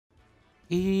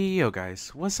Yo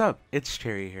guys, what's up? It's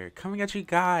Cherry here, coming at you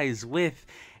guys with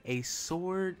a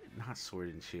not sword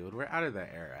and shield, we're out of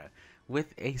that era,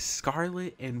 with a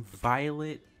Scarlet and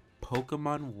Violet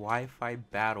Pokemon Wi-Fi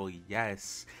battle.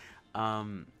 Yes,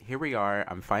 here we are.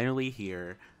 I'm finally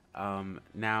here.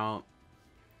 Now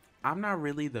I'm not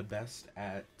really the best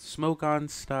at smoke on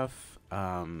stuff,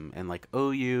 and like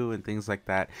OU and things like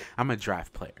that. I'm a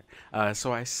draft player,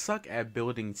 so I suck at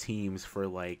building teams for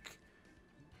like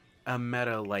a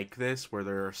meta like this where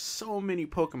there are so many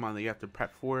Pokemon that you have to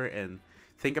prep for and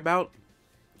think about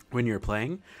when you're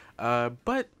playing.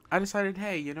 But I decided,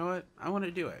 hey, you know what? I want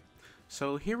to do it.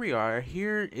 So here we are.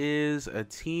 Here is a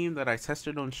team that I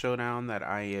tested on Showdown that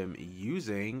I am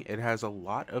using. It has a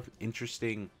lot of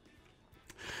interesting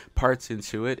parts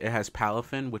into it. It has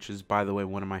Palafin, which is, by the way,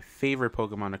 one of my favorite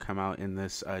Pokemon to come out in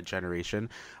this generation.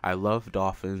 I love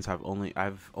Dolphins. I've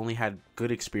only had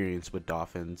good experience with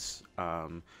Dolphins.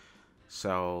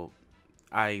 So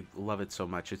I love it so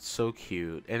much. It's so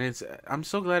cute, and I'm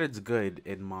so glad it's good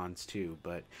in Mons too.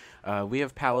 But we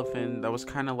have Palafin. That was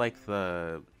kind of like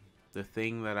the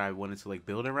thing that I wanted to like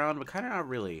build around, but kind of not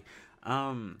really.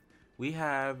 We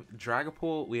have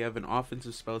Dragapult. We have an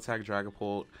offensive spell attack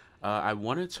Dragapult. I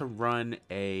wanted to run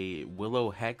a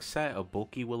Willow Hex set, a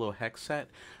bulky Willow Hex set,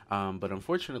 but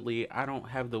unfortunately I don't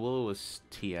have the Will-O-Wisp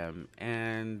TM,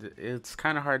 and it's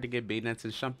kind of hard to get Baynets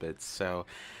and Shumpets, so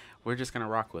we're just gonna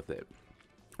rock with it.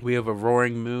 We have a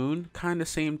Roaring Moon, kind of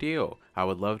same deal. I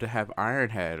would love to have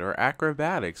Iron Head or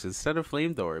Acrobatics instead of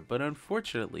Flamethrower, but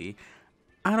unfortunately,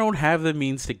 I don't have the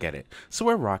means to get it. So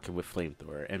we're rocking with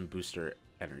Flamethrower and Booster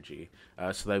Energy,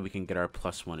 so that we can get our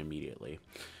 +1 immediately.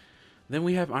 Then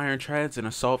we have Iron Treads and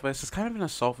Assault Vest. It's kind of an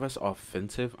Assault Vest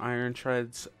offensive Iron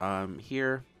Treads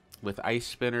here with Ice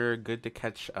Spinner, good to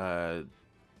catch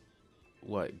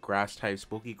grass types,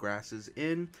 bulky grasses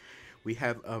in. We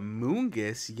have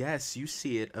Amoonguss. Yes, you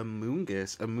see it,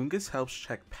 Amoonguss. Amoonguss helps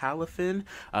check Palafin.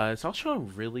 It's also a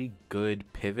really good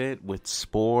pivot with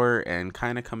Spore and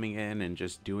kind of coming in and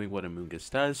just doing what Amoonguss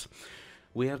does.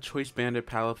 We have Choice Banded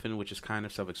Palafin, which is kind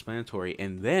of self-explanatory.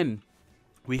 And then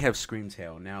we have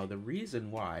Screamtail. Now, the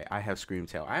reason why I have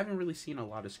Screamtail, I haven't really seen a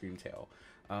lot of Screamtail.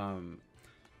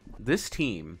 This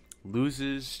team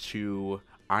loses to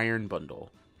Iron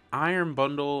Bundle. Iron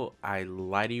Bundle, I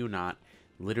lie to you not,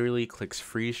 literally clicks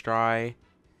Freeze Dry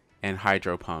and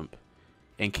Hydro Pump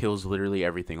and kills literally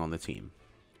everything on the team,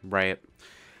 right?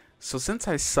 So since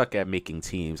I suck at making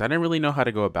teams, I didn't really know how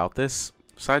to go about this,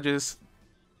 so I just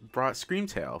brought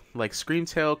Screamtail. Like,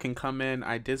 Screamtail can come in.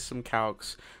 I did some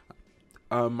calcs.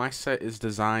 My set is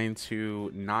designed to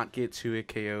not get 2-hit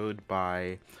KO'd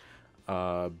by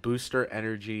Booster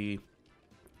Energy,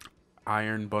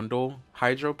 Iron Bundle,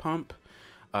 Hydro Pump,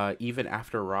 even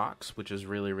after rocks, which is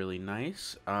really, really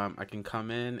nice. I can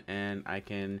come in and I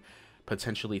can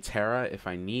potentially Terra if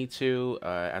I need to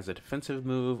as a defensive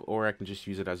move, or I can just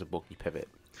use it as a bulky pivot.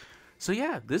 So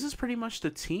yeah, this is pretty much the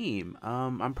team.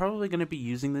 I'm probably going to be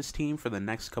using this team for the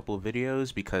next couple of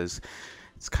videos because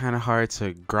it's kind of hard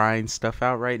to grind stuff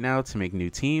out right now to make new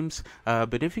teams.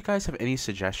 But if you guys have any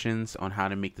suggestions on how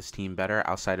to make this team better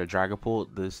outside of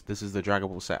Dragapult, this is the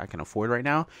Dragapult set I can afford right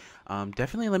now,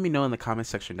 definitely let me know in the comment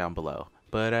section down below.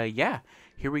 But yeah,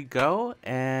 here we go,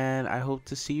 and I hope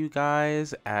to see you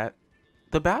guys at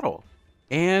the battle.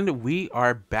 And we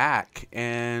are back,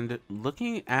 and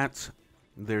looking at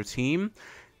their team,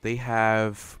 they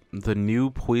have the new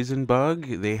Poison Bug.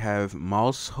 They have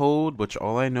Mousehold, which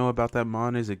all I know about that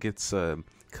mon is it gets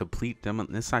complete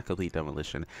demolition. It's not complete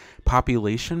demolition.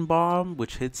 Population Bomb,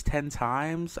 which hits 10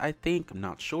 times, I think. I'm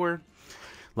not sure.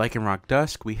 Lycanroc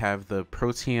Dusk. We have the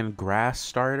Protean Grass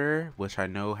starter, which I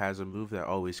know has a move that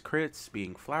always crits,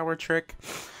 being Flower Trick,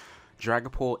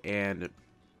 Dragapult, and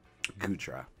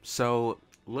Goodra. So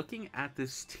looking at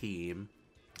this team,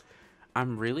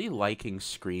 I'm really liking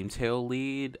Screamtail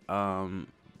lead,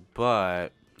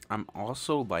 but I'm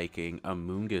also liking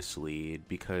Amoonguss lead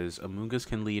because Amoonguss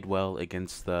can lead well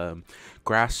against the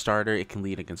Grass starter. It can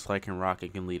lead against Lycanroc.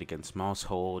 It can lead against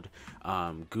Mousehold.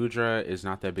 Goodra is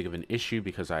not that big of an issue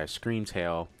because I have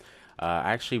Screamtail.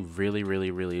 I actually really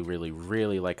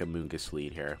like Amoonguss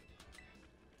lead here.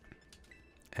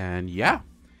 And yeah,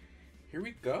 here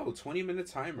we go. 20-minute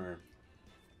timer.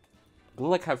 Good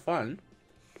luck, have fun.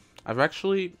 I've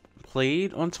actually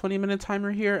played on 20-minute timer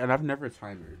here, and I've never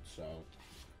timered, so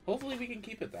hopefully we can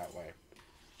keep it that way.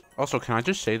 Also, can I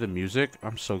just say the music?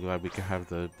 I'm so glad we can have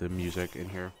the music in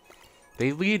here.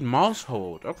 They lead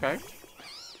Mousehold. Okay.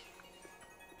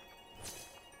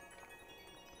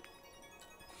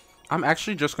 I'm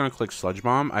actually just going to click Sludge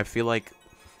Bomb. I feel like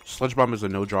Sludge Bomb is a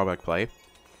no drawback play.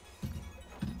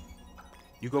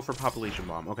 You go for Population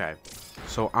Bomb. Okay.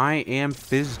 So I am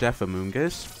Fizz Def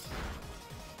Amoongus.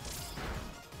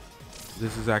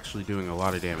 This is actually doing a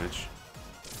lot of damage.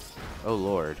 Oh,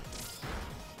 Lord.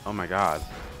 Oh, my God.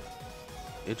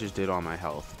 It just did all my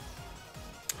health.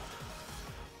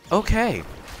 Okay.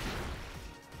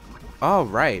 All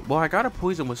right. Well, I got a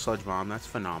poison with Sludge Bomb. That's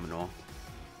phenomenal.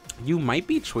 You might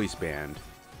be Choice Band.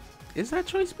 Is that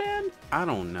Choice Band? I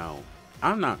don't know.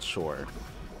 I'm not sure.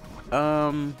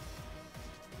 I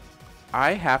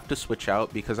have to switch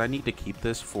out because I need to keep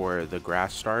this for the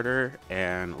Grass Starter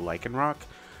and Lycanroc.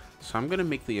 So I'm going to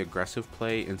make the aggressive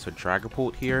play into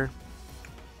Dragapult here.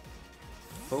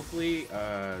 Hopefully,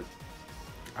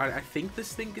 I think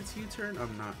this thing gets U-turn.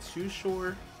 I'm not too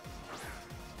sure.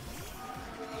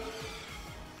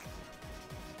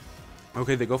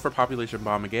 Okay, they go for Population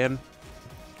Bomb again.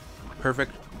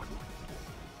 Perfect.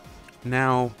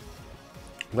 Now,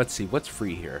 let's see. What's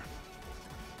free here?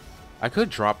 I could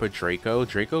drop a Draco.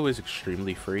 Draco is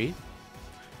extremely free.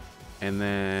 And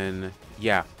then,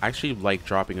 yeah, I actually like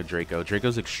dropping a Draco.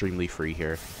 Draco's extremely free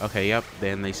here. Okay, yep.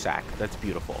 Then they sack. That's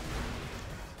beautiful.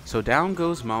 So down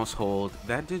goes Mouse Hold.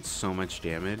 That did so much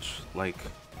damage. Like,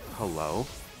 hello?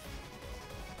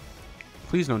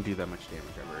 Please don't do that much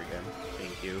damage ever again.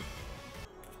 Thank you.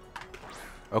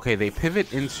 Okay, they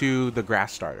pivot into the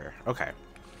Grass Starter. Okay.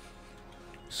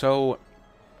 So,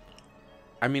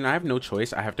 I mean, I have no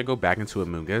choice. I have to go back into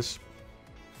Amoongus.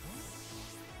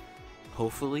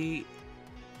 Hopefully,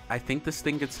 I think this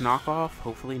thing gets knockoff.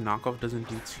 Hopefully, knockoff doesn't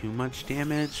do too much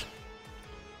damage.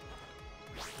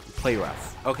 Play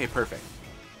rough. Okay, perfect.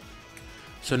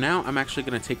 So now I'm actually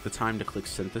going to take the time to click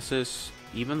Synthesis.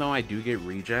 Even though I do get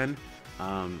regen,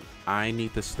 I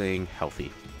need this thing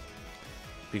healthy.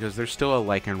 Because there's still a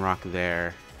Lycanroc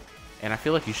there. And I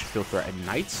feel like you should feel threat. A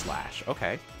Night Slash.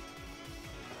 Okay.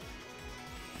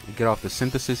 Get off the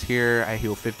Synthesis here. I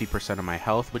heal 50% of my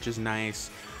health, which is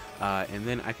nice. And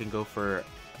then I can go for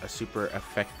a super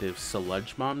effective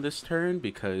Sludge Bomb this turn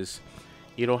because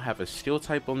you don't have a Steel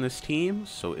type on this team,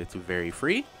 so it's very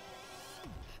free.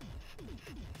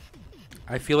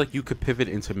 I feel like you could pivot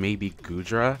into maybe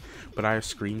Goodra, but I have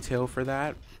Scream Tail for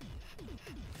that.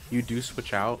 You do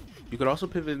switch out. You could also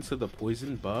pivot into the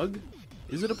Poison Bug.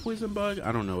 Is it a Poison Bug?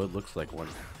 I don't know. It looks like one.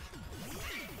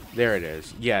 There it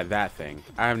is. Yeah, that thing.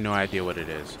 I have no idea what it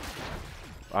is.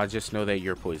 I just know that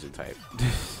you're Poison type.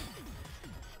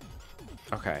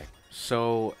 Okay,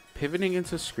 so pivoting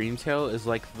into Scream Tail is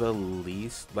like the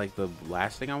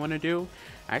last thing I want to do.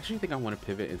 I actually think I want to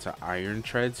pivot into Iron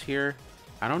Treads here.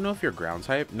 I don't know if you're ground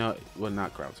type. No, well,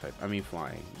 not ground type. I mean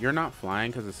flying. You're not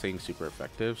flying because it's saying super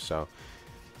effective. So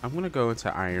I'm going to go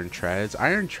into Iron Treads.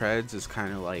 Iron Treads is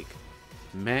kind of like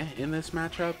meh in this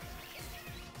matchup.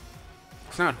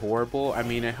 It's not horrible. I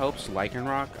mean, it helps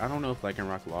Lycanroc. I don't know if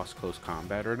Lycanroc lost close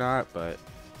combat or not, but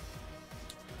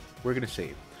we're going to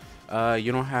see.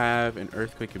 You don't have an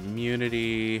Earthquake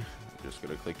immunity. I'm just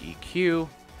going to click EQ.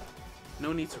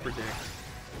 No need to predict.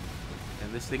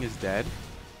 And this thing is dead.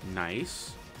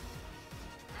 Nice.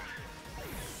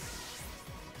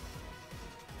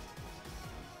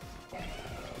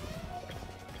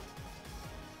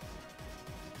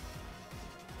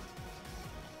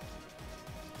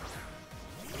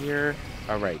 Here.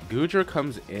 Alright, Goodra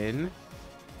comes in.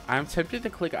 I'm tempted to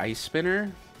click Ice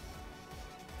Spinner.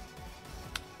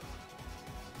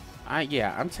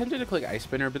 Yeah, I'm tempted to click Ice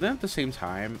Spinner, but then at the same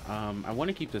time, I want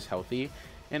to keep this healthy.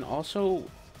 And also,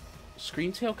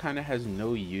 Scream Tail kind of has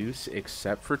no use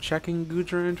except for checking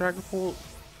Goodra and Dragapult.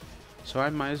 So I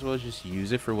might as well just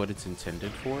use it for what it's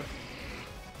intended for.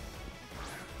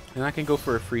 And I can go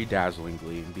for a free Dazzling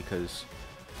Gleam because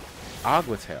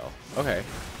Agua Tail. Okay.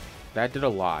 That did a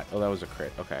lot. Oh, that was a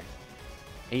crit. Okay.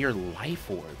 And your Life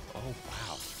Orb. Oh,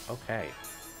 wow. Okay.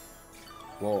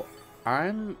 Well,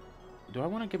 do I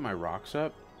want to get my rocks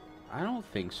up? I don't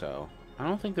think so. I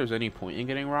don't think there's any point in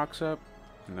getting rocks up.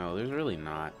 No, there's really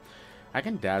not. I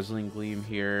can Dazzling Gleam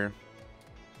here.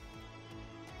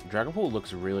 Dragapult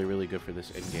looks really, really good for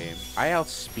this in-game. I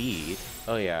outspeed.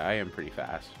 Oh, yeah, I am pretty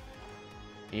fast.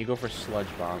 And you go for Sludge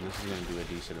Bomb. This is going to do a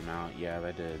decent amount. Yeah,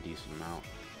 that did a decent amount.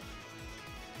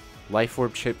 Life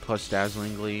Orb Chip plus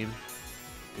Dazzling Gleam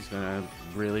is going to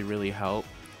really, really help.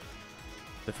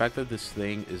 The fact that this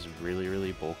thing is really,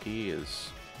 really bulky is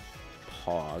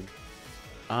pog.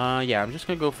 Yeah, I'm just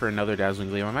going to go for another Dazzling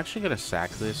Gleam. I'm actually going to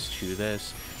sack this to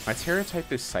this. My Terra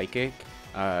type is Psychic,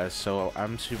 so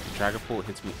I'm super... Dragapult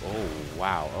hits me... Oh,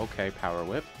 wow. Okay, Power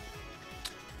Whip.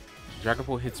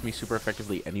 Dragapult hits me super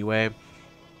effectively anyway,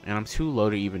 and I'm too low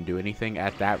to even do anything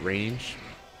at that range.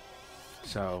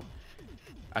 So,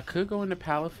 I could go into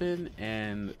Palafin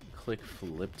and click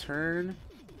Flip Turn.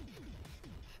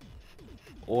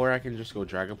 Or I can just go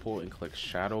Dragapult and click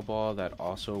Shadow Ball. That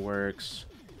also works.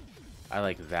 I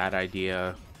like that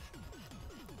idea.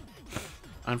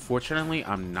 Unfortunately,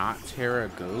 I'm not Terra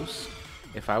Ghost.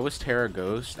 If I was Terra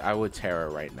Ghost, I would Terra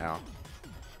right now.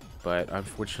 But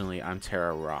unfortunately, I'm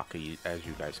Terra Rock, as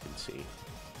you guys can see.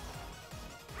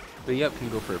 But yep, can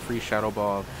go for a free Shadow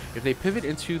Ball. If they pivot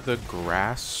into the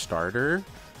Grass starter,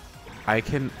 I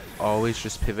can always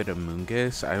just pivot a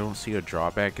Moongus. I don't see a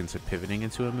drawback into pivoting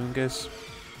into a Moongus.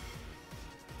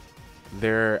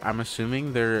 I'm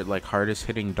assuming their like hardest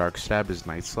hitting Dark Stab is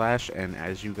Night Slash, and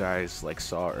as you guys like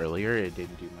saw earlier, it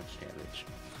didn't do much damage.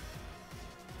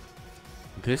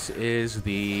 This is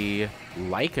the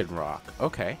Lycanroc.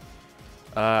 Okay.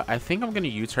 I think I'm gonna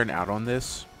U-turn out on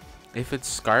this. If it's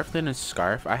Scarf, then it's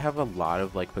Scarf. I have a lot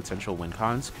of like potential win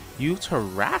cons. You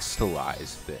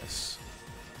Terrastalize this.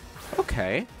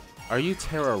 Okay. Are you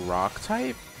Terra Rock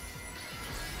type?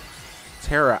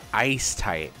 Terra Ice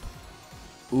type.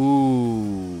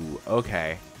 Ooh,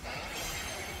 okay.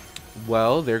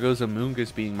 Well, there goes a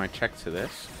Moongus being my check to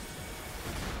this.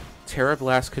 Terra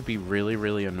Blast could be really,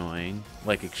 really annoying.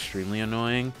 Like, extremely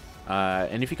annoying.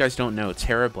 And if you guys don't know,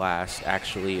 Terra Blast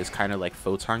actually is kind of like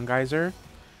Photon Geyser.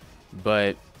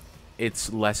 But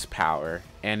it's less power.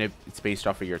 And it's based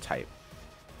off of your type.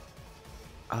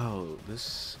 Oh,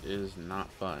 this is not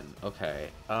fun. Okay.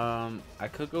 I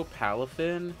could go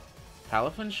Palafin.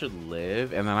 Palafin should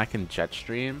live, and then I can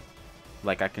Jetstream.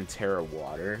 Like, I can Terra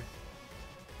Water.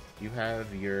 You have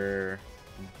the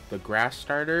Grass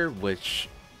starter, which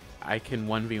I can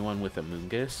 1v1 with a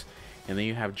Moongus. And then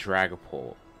you have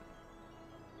Dragapult.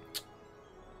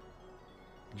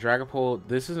 Dragapult,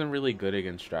 this isn't really good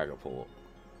against Dragapult.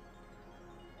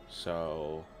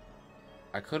 So,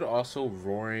 I could also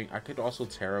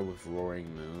Terra with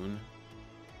Roaring Moon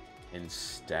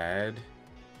instead.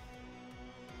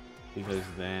 Because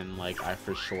then, like, I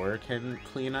for sure can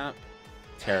clean up.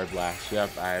 Terra Blast.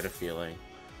 Yep, I had a feeling.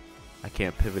 I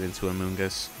can't pivot into a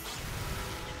Moongus.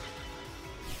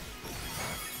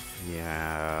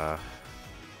 Yeah.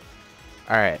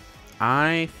 Alright.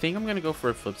 I think I'm going to go for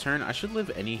a Flip Turn. I should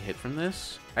live any hit from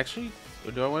this. Actually,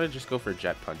 do I want to just go for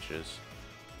Jet Punches?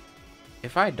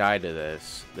 If I die to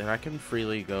this, then I can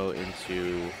freely go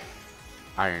into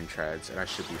Iron Treads, and I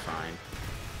should be fine.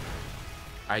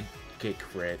 I get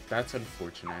crit. That's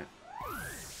unfortunate.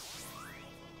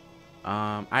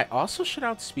 I also should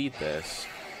outspeed this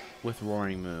with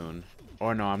Roaring Moon.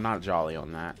 Or no, I'm not jolly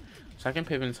on that. So I can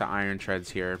pivot into Iron Treads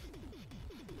here.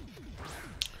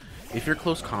 If you're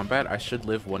close combat, I should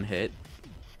live one hit.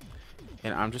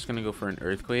 And I'm just going to go for an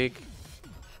Earthquake.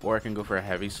 Or I can go for a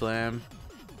Heavy Slam.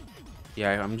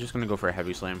 Yeah, I'm just going to go for a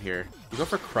Heavy Slam here. You go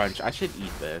for Crunch. I should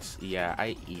eat this. Yeah,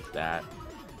 I eat that.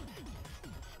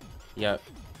 Yep.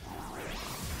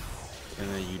 And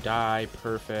then you die.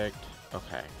 Perfect.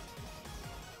 Okay.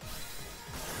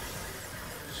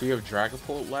 So you have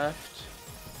Dragapult left.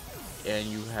 And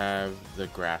you have the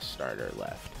Grass starter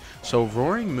left. So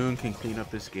Roaring Moon can clean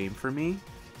up this game for me.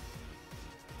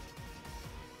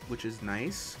 Which is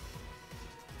nice.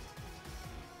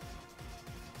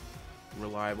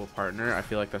 Reliable partner. I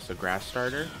feel like that's a Grass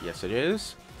starter. Yes, it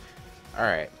is.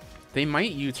 Alright. They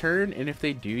might U-turn. And if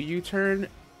they do U-turn,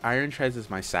 Iron Treads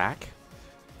is my sack.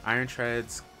 Iron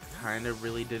Treads kind of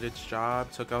really did its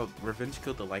job. Took out Revenge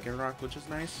killed the Lycanroc, which is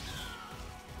nice.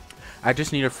 I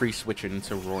just need a free switch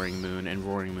into Roaring Moon, and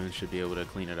Roaring Moon should be able to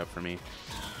clean it up for me.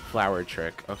 Flower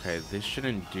Trick. Okay, this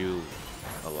shouldn't do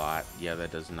a lot. Yeah,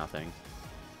 that does nothing.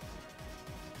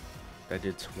 That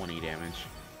did 20 damage.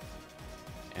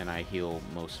 And I heal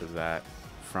most of that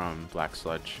from Black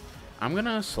Sludge. I'm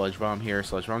gonna Sludge Bomb here.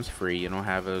 Sludge Bomb's free. You don't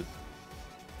have a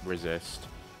resist.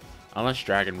 Unless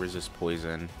Dragon resists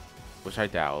poison, which I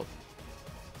doubt.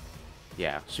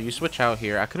 Yeah, so you switch out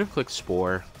here. I could have clicked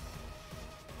Spore.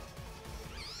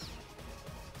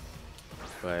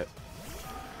 But,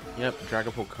 yep,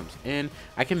 Dragapult comes in.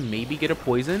 I can maybe get a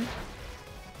poison.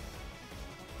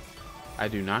 I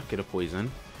do not get a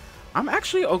poison. I'm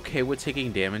actually okay with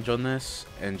taking damage on this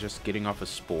and just getting off a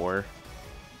Spore.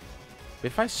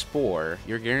 If I Spore,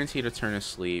 you're guaranteed to turn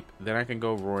asleep. Then I can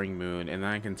go Roaring Moon, and then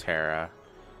I can Terra.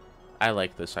 I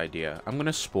like this idea. I'm going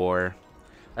to Spore.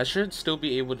 I should still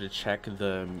be able to check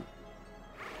the...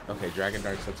 Okay, Dragon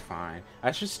Darts, that's fine.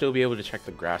 I should still be able to check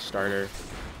the Grass starter.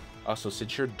 Also,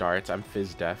 since you're Darts, I'm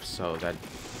Fizz Def, so that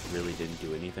really didn't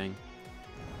do anything.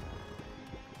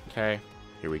 Okay,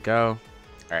 here we go.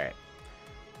 Alright.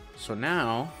 So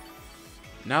now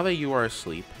that you are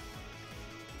asleep,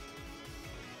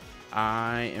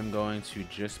 I am going to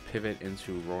just pivot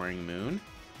into Roaring Moon.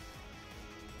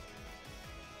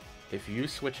 If you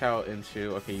switch out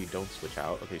into... Okay, you don't switch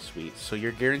out. Okay, sweet. So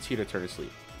you're guaranteed to turn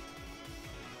asleep.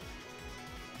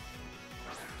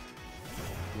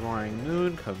 Roaring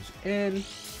Moon comes in.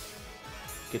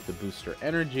 Get the booster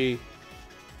energy.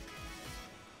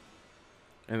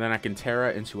 And then I can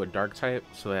Terra into a Dark type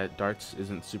so that Darts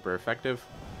isn't super effective.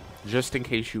 Just in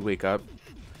case you wake up.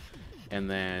 And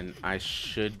then I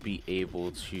should be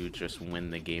able to just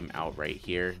win the game outright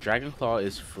here. Dragon Claw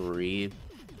is free.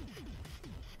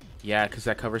 Yeah, because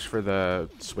that covers for the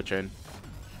switch in.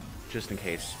 Just in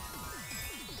case.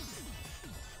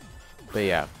 But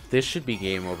yeah, this should be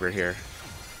game over here.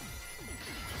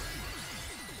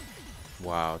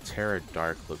 Wow, Terra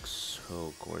Dark looks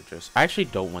so gorgeous. I actually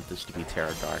don't want this to be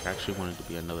Terra Dark. I actually want it to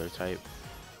be another type.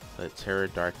 But Terra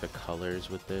Dark, the colors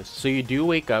with this. So you do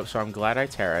wake up, so I'm glad I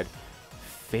Terra'd.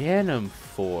 Phantom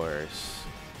Force.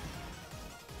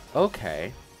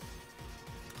 Okay.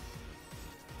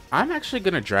 I'm actually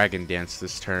going to Dragon Dance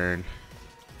this turn.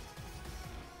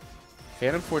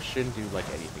 Phantom Force shouldn't do like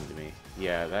anything to me.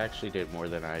 Yeah, that actually did more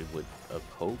than I would have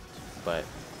hoped. But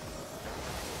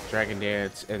Dragon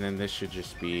Dance, and then this should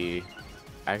just be...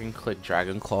 I can click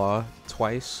Dragon Claw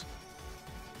twice.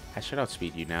 I should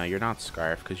outspeed you now. You're not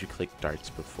Scarf because you clicked Darts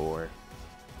before.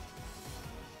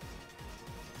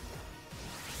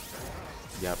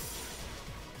 Yep.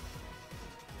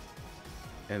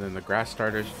 And then the Grass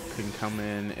Starters can come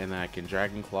in, and then I can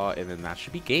Dragon Claw, and then that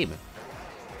should be game.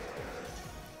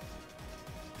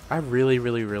 I really,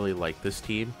 really, really like this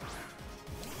team.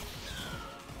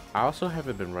 I also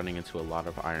haven't been running into a lot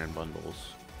of Iron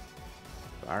Bundles.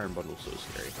 The Iron Bundle's so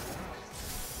scary.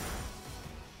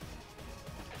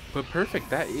 But perfect.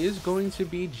 That is going to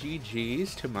be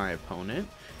GG's to my opponent.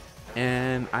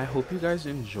 And I hope you guys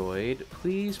enjoyed.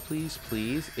 Please, please,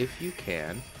 please, if you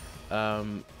can,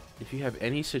 if you have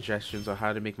any suggestions on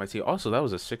how to make my team. Also, that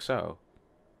was a 6-0.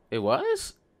 It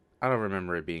was? I don't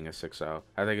remember it being a 6-0.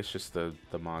 I think it's just the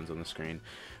mons on the screen.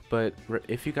 But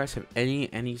if you guys have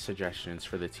any suggestions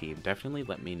for the team, definitely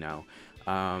let me know.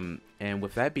 And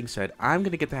with that being said, I'm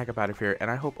going to get the heck up out of here.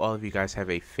 And I hope all of you guys have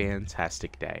a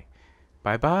fantastic day.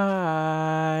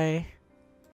 Bye-bye.